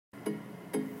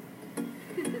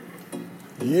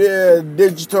Yeah,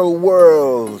 digital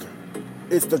world.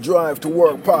 It's the Drive to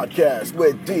Work podcast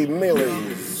with D.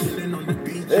 Millies.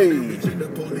 Hey,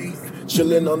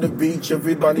 chilling on the beach,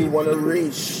 everybody wanna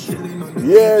reach.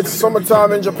 Yeah, it's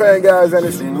summertime in Japan, guys, and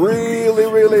it's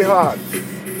really, really hot.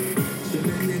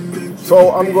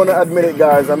 So I'm gonna admit it,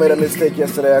 guys, I made a mistake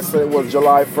yesterday. I said it was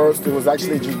July 1st. It was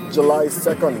actually July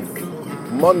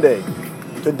 2nd, Monday.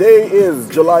 Today is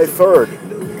July 3rd,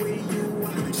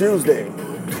 Tuesday,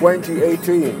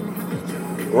 2018.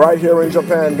 Right here in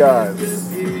Japan, guys.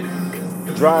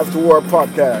 Drive to Work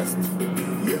podcast.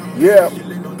 Yeah.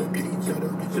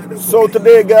 So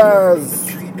today,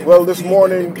 guys, well, this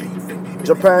morning,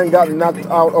 Japan got knocked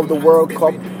out of the World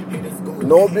Cup.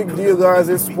 No big deal, guys.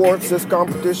 It's sports, it's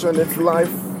competition, it's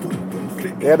life.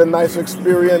 They had a nice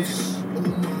experience.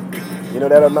 You know,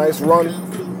 they had a nice run.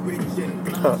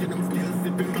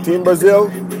 Team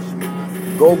Brazil,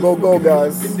 go, go, go,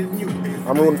 guys.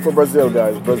 I'm rooting for Brazil,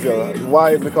 guys. Brazil.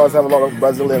 Why? Because I have a lot of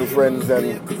Brazilian friends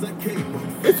and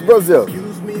it's Brazil.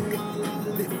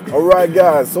 Alright,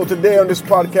 guys. So today on this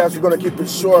podcast, we're going to keep it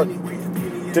short.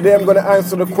 Today I'm going to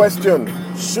answer the question,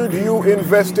 should you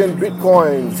invest in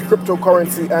Bitcoins,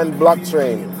 cryptocurrency, and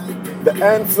blockchain? The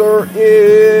answer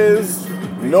is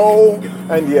no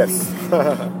and yes.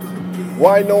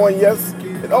 Why no and yes?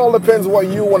 It all depends what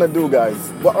you want to do,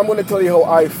 guys. But I'm going to tell you how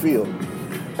I feel.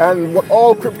 And what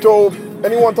all crypto,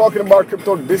 anyone talking about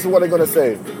crypto, this is what they're going to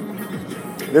say.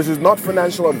 This is not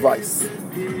financial advice.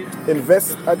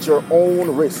 Invest at your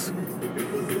own risk.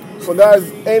 So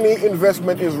guys, any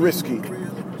investment is risky.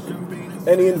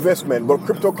 Any investment. But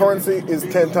cryptocurrency is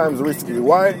 10 times risky.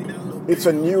 Why? It's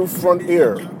a new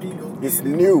frontier. It's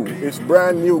new. It's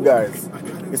brand new, guys.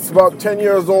 It's about 10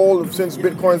 years old since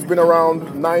Bitcoin's been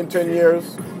around, 9-10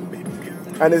 years.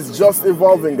 And it's just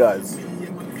evolving, guys.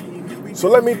 So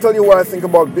let me tell you what I think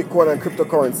about Bitcoin and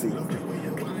cryptocurrency.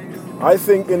 I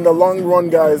think in the long run,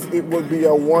 guys, it will be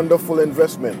a wonderful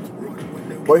investment.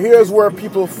 But here's where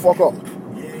people fuck up.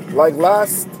 Like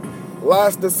last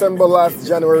December, last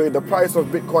January, the price of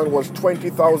Bitcoin was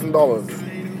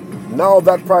 $20,000. Now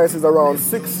that price is around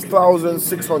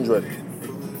 $6,600.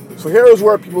 So here's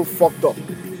where people fucked up.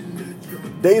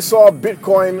 They saw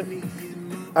Bitcoin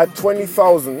at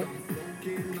 20,000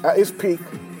 at its peak,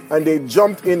 and they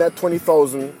jumped in at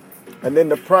 20,000, and then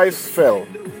the price fell,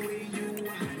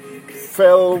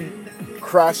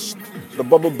 crashed, the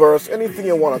bubble burst, anything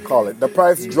you want to call it. The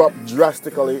price dropped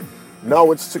drastically.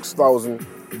 Now it's 6,000.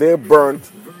 They're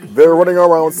burnt. They're running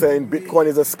around saying Bitcoin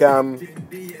is a scam.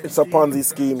 It's a Ponzi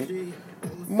scheme.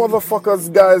 Motherfuckers,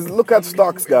 guys, look at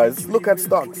stocks, guys. Look at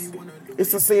stocks.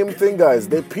 It's the same thing, guys.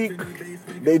 They peak,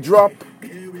 they drop,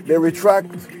 they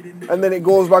retract, and then it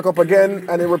goes back up again,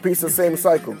 and it repeats the same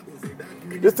cycle.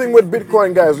 The thing with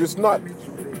Bitcoin, guys, it's not,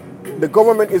 the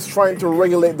government is trying to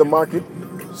regulate the market,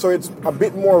 so it's a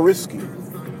bit more risky.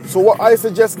 So what I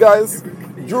suggest, guys,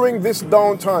 during this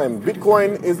downtime,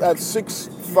 Bitcoin is at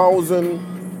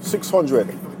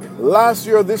 6,600. Last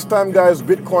year, this time, guys,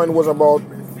 Bitcoin was about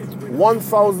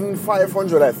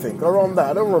 1,500, I think, around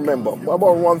that. I don't remember,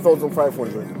 about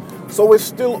 1,500. So it's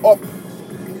still up.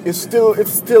 It's still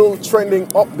trending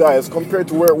up, guys, compared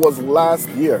to where it was last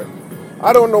year.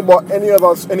 I don't know about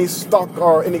any stock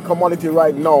or any commodity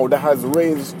right now that has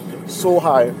raised so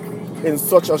high in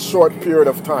such a short period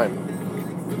of time.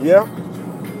 Yeah?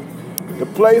 The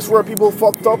place where people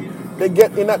fucked up, they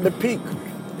get in at the peak.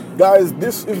 Guys,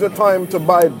 this is the time to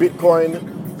buy Bitcoin,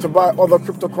 to buy other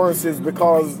cryptocurrencies,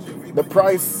 because the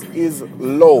price is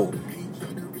low.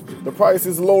 The price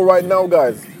is low right now,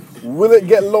 guys. Will it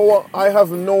get lower? I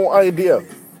have no idea.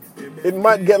 It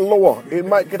might get lower. It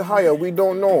might get higher. We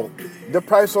don't know. The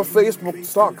price of Facebook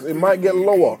stocks, it might get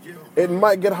lower. It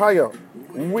might get higher.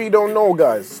 We don't know,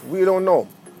 guys. We don't know.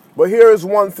 But here is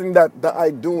one thing that I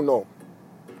do know.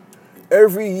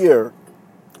 Every year,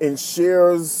 in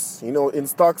shares, in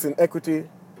stocks, in equity,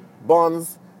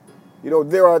 bonds,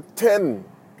 there are 10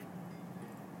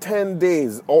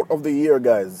 days out of the year,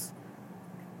 guys,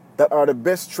 that are the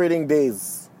best trading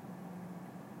days.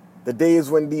 The days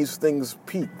when these things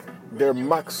peak, they're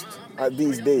maxed at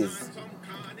these days.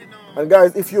 And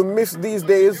guys, if you miss these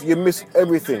days, you miss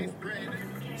everything.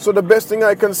 So the best thing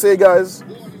I can say, guys,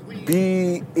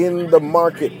 be in the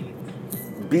market.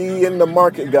 Be in the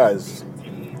market, guys.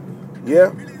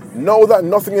 Yeah? Know that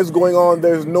nothing is going on.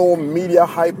 There's no media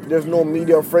hype. There's no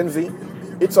media frenzy.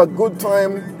 It's a good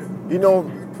time,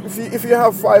 if you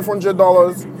have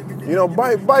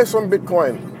 $500, buy some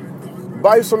Bitcoin.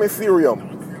 Buy some Ethereum.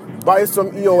 Buy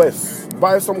some EOS.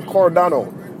 Buy some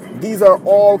Cardano. These are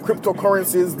all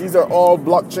cryptocurrencies. These are all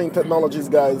blockchain technologies,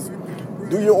 guys.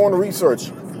 Do your own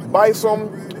research. Buy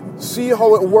some, See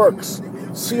how it works.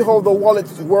 See how the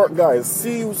wallets work, guys.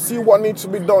 See what needs to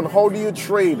be done. How do you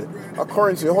trade a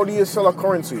currency? How do you sell a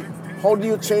currency? How do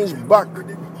you change back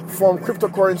from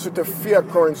cryptocurrency to fiat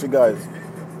currency, guys?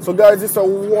 So, guys, it's a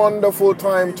wonderful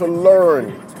time to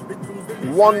learn.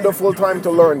 Wonderful time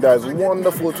to learn, guys.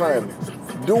 Wonderful time.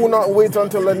 Do not wait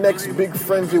until the next big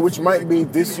frenzy, which might be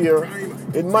this year.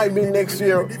 It might be next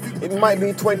year. It might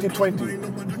be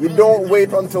 2020. You don't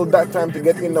wait until that time to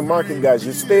get in the market, guys.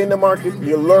 You stay in the market,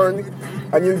 you learn,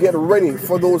 and you get ready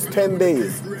for those 10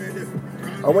 days.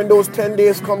 And when those 10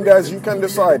 days come, guys, you can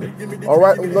decide, all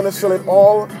right, I'm going to sell it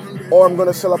all, or I'm going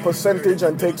to sell a percentage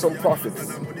and take some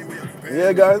profits.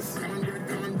 Yeah, guys?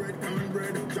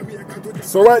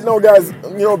 So right now, guys,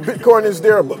 you know, Bitcoin is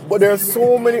there, but there's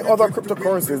so many other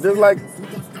cryptocurrencies.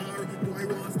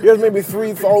 There's maybe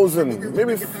 3,000,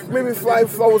 maybe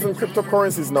 5,000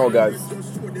 cryptocurrencies now, guys.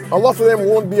 A lot of them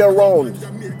won't be around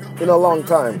in a long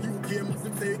time.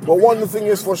 But one thing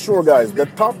is for sure, guys, the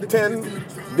top 10,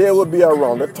 they will be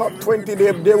around. The top 20,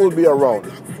 they will be around.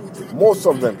 Most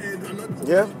of them.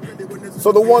 Yeah?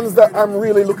 So the ones that I'm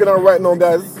really looking at right now,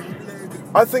 guys,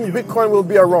 I think Bitcoin will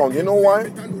be around. You know why?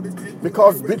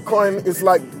 Because Bitcoin is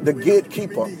like the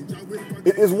gatekeeper.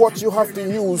 It is what you have to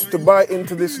use to buy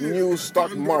into this new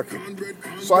stock market.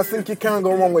 So I think you can't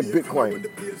go wrong with Bitcoin.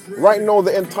 Right now,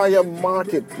 the entire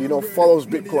market, you know, follows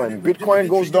Bitcoin. Bitcoin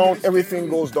goes down, everything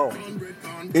goes down.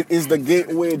 It is the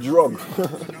gateway drug.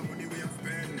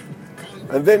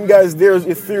 And then, guys, there's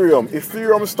Ethereum.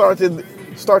 Ethereum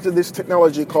started this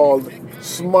technology called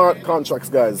smart contracts,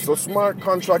 guys. So smart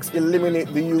contracts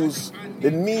eliminate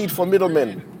the need for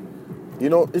middlemen. You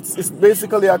know, it's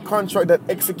basically a contract that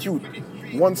executes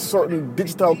once certain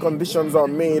digital conditions are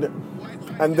made,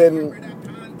 and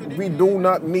then we do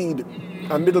not need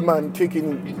a middleman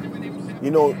taking,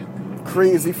 you know,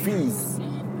 crazy fees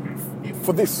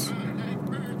for this.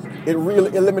 It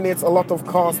really eliminates a lot of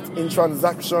cost in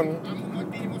transaction,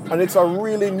 and it's a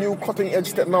really new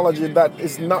cutting-edge technology that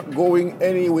is not going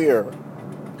anywhere.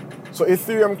 So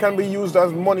Ethereum can be used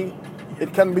as money.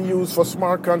 It can be used for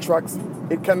smart contracts.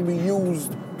 It can be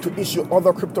used to issue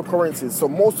other cryptocurrencies. So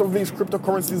most of these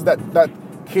cryptocurrencies that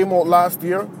came out last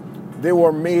year, they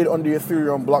were made on the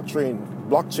Ethereum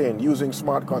blockchain using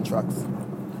smart contracts.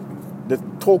 The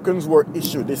tokens were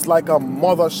issued. It's like a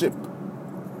mothership.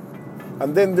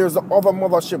 And then there's the other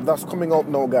mothership that's coming out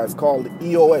now, guys, called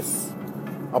EOS.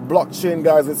 A blockchain,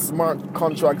 guys, with smart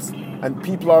contracts, and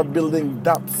people are building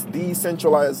dApps,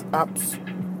 decentralized apps,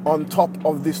 on top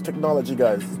of this technology,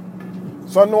 guys.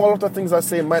 So I know a lot of things I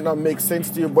say might not make sense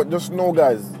to you, but just know,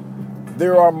 guys,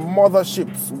 there are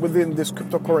motherships within this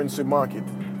cryptocurrency market.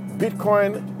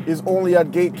 Bitcoin is only a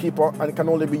gatekeeper and can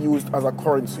only be used as a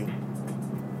currency.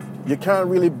 You can't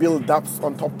really build dApps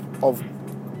on top of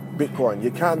Bitcoin.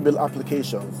 You can't build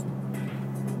applications.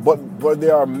 But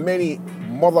there are many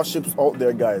motherships out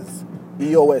there, guys.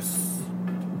 EOS,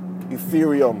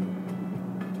 Ethereum,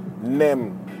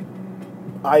 NEM,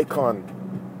 Icon.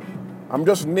 I'm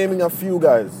just naming a few,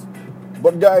 guys.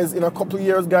 But guys, in a couple of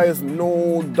years, guys,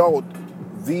 no doubt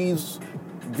these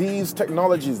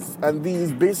technologies and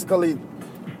these, basically,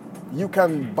 you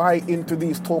can buy into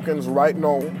these tokens right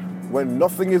now when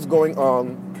nothing is going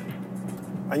on,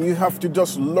 and you have to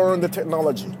just learn the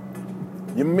technology.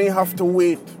 You may have to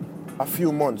wait a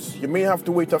few months. You may have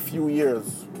to wait a few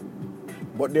years.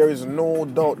 But there is no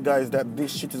doubt, guys, that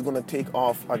this shit is going to take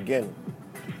off again.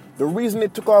 The reason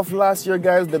it took off last year,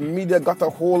 guys, the media got a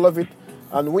hold of it.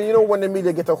 And when the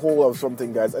media get a hold of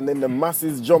something, guys, and then the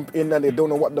masses jump in and they don't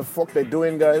know what the fuck they're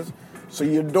doing, guys. So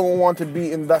you don't want to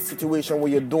be in that situation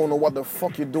where you don't know what the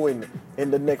fuck you're doing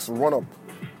in the next run-up.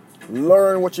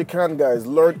 Learn what you can, guys.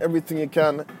 Learn everything you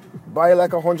can. Buy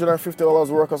like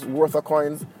 $150 worth of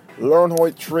coins. Learn how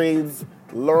it trades.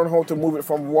 Learn how to move it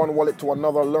from one wallet to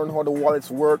another. Learn how the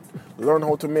wallets work. Learn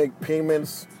how to make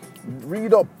payments.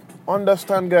 Read up.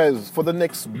 Understand, guys, for the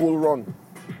next bull run.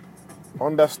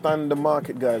 Understand the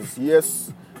market, guys.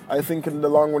 Yes, I think in the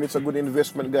long run it's a good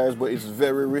investment, guys, but it's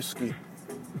very risky.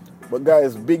 But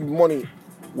guys, big money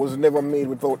was never made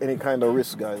without any kind of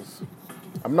risk, guys.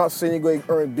 I'm not saying you're going to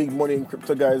earn big money in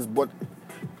crypto, guys, but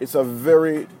it's a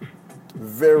very,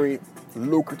 very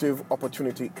lucrative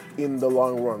opportunity in the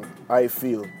long run, I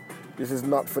feel. This is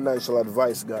not financial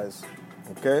advice, guys.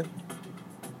 Okay?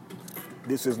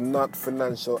 This is not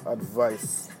financial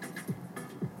advice.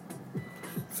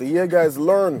 So yeah, guys,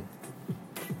 learn.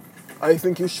 I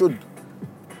think you should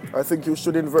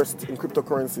invest in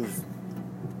cryptocurrencies.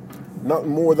 Not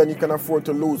more than you can afford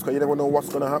to lose, because you never know what's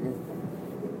going to happen.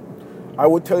 I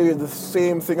would tell you the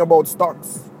same thing about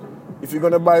stocks. If you're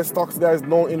going to buy stocks, guys,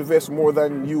 don't invest more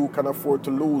than you can afford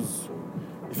to lose.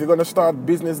 If you're going to start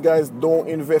business, guys, don't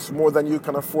invest more than you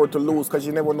can afford to lose, because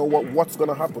you never know what's going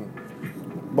to happen.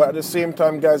 But at the same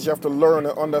time, guys, you have to learn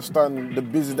and understand the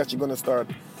business that you're going to start.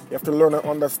 You have to learn and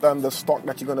understand the stock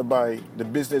that you're going to buy, the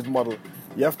business model.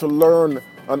 You have to learn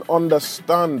and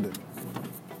understand.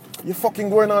 You fucking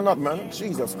going on that, man?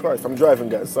 Jesus Christ. I'm driving,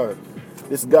 guys. Sorry.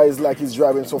 This guy is like he's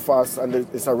driving so fast and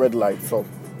it's a red light. So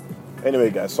anyway,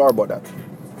 guys, sorry about that.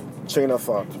 Chain of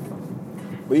thought.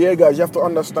 But yeah, guys, you have to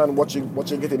understand what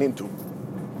you're getting into.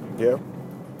 Yeah?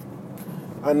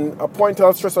 And a point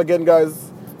I'll stress again,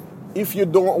 guys, if you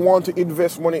don't want to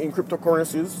invest money in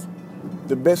cryptocurrencies,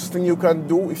 the best thing you can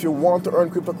do if you want to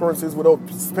earn cryptocurrencies without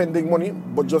spending money,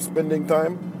 but just spending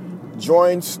time,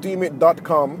 join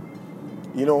steemit.com.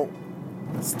 You know,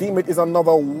 Steemit is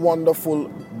another wonderful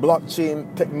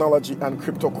blockchain technology and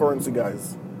cryptocurrency,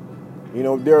 guys. You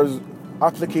know, there's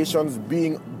applications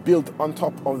being built on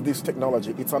top of this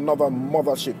technology. It's another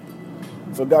mothership.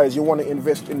 So, guys, you want to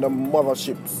invest in the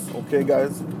motherships, okay,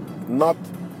 guys? Not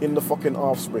in the fucking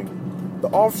offspring. The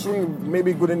offspring may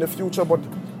be good in the future, but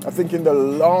I think in the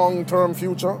long-term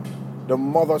future, the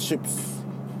motherships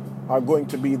are going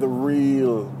to be the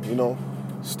real, you know,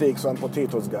 steaks and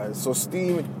potatoes, guys. So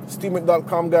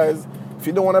Steemit.com, guys. If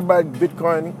you don't want to buy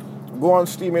Bitcoin, go on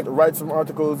Steemit, write some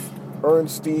articles, earn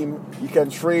Steem. You can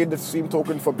trade the Steem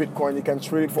token for Bitcoin. You can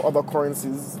trade it for other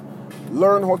currencies.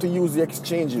 Learn how to use the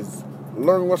exchanges.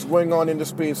 Learn what's going on in the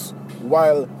space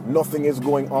while nothing is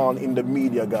going on in the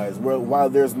media, guys. While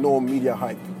there's no media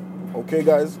hype. Okay,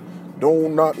 guys? Do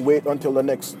not wait until the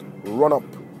next run-up.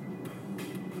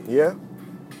 Yeah?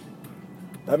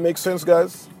 That makes sense,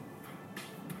 guys?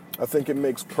 I think it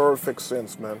makes perfect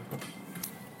sense, man.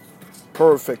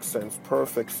 Perfect sense,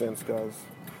 guys.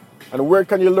 And where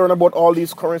can you learn about all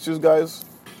these currencies, guys?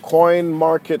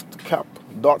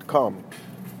 Coinmarketcap.com.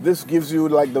 This gives you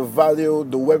like the value,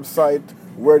 the website,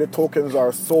 where the tokens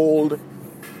are sold.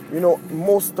 You know,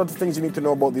 most of the things you need to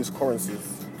know about these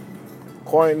currencies.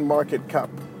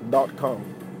 Coinmarketcap.com.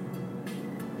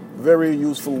 Very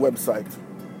useful website.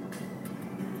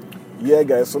 Yeah,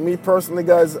 guys. So me personally,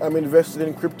 guys, I'm invested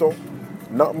in crypto.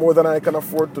 Not more than I can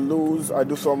afford to lose. I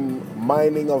do some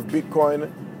mining of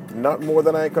Bitcoin. Not more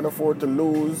than I can afford to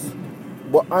lose.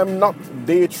 But I'm not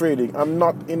day trading. I'm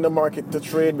not in the market to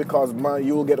trade because, man,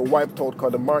 you'll get wiped out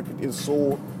because the market is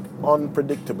so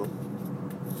unpredictable.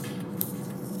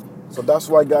 So that's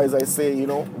why, guys, I say,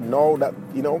 know that,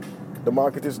 the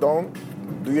market is down.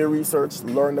 Do your research,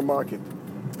 learn the market.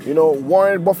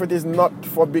 Warren Buffett is not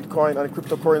for Bitcoin and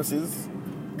cryptocurrencies,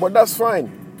 but that's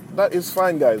fine. That is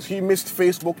fine, guys. He missed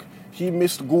Facebook, he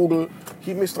missed Google,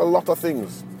 he missed a lot of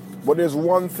things. But there's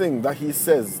one thing that he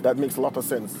says that makes a lot of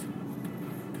sense.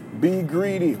 Be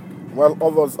greedy while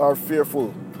others are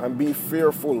fearful, and be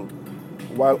fearful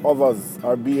while others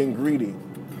are being greedy.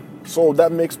 So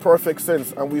that makes perfect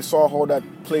sense, and we saw how that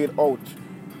played out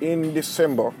in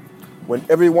December when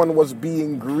everyone was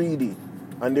being greedy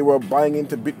and they were buying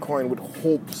into Bitcoin with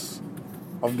hopes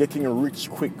of getting rich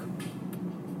quick.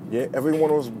 Yeah,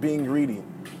 everyone was being greedy.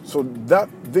 So that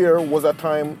there was a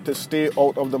time to stay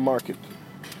out of the market.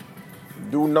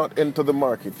 Do not enter the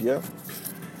market, yeah?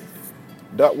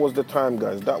 That was the time,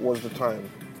 guys. That was the time.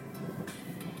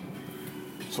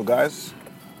 So, guys,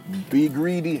 be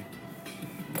greedy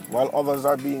while others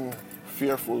are being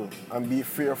fearful, and be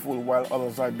fearful while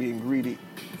others are being greedy.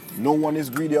 No one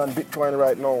is greedy on Bitcoin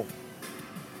right now.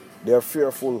 They're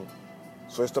fearful.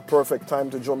 So it's the perfect time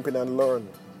to jump in and learn.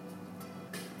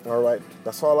 All right,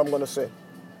 that's all I'm going to say.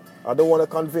 I don't want to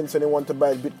convince anyone to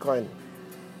buy Bitcoin.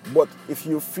 But if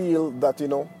you feel that,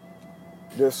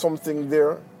 there's something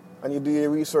there, and you do your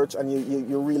research and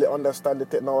you really understand the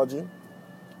technology,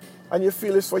 and you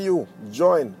feel it's for you,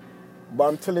 join. But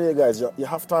I'm telling you, guys, you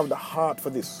have to have the heart for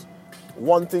this.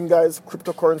 One thing, guys,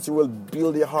 cryptocurrency will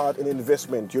build your heart in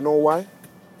investment. You know why?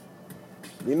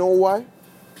 You know why?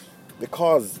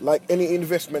 Because, like any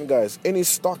investment, guys, any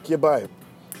stock you buy,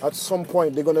 at some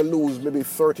point they're going to lose maybe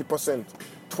 30%,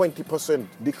 20%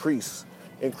 decrease.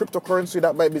 In cryptocurrency,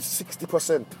 that might be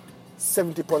 60%,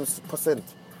 70%.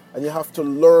 And you have to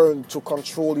learn to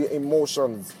control your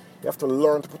emotions. You have to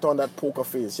learn to put on that poker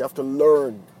face. You have to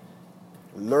learn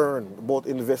about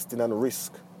investing and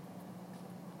risk.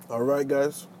 All right,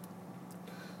 guys?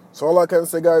 So all I can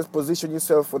say, guys, position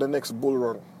yourself for the next bull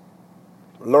run.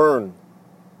 Learn.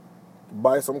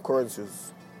 Buy some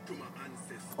currencies.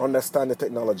 Understand the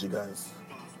technology, guys.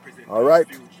 All right?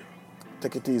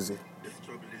 Take it easy.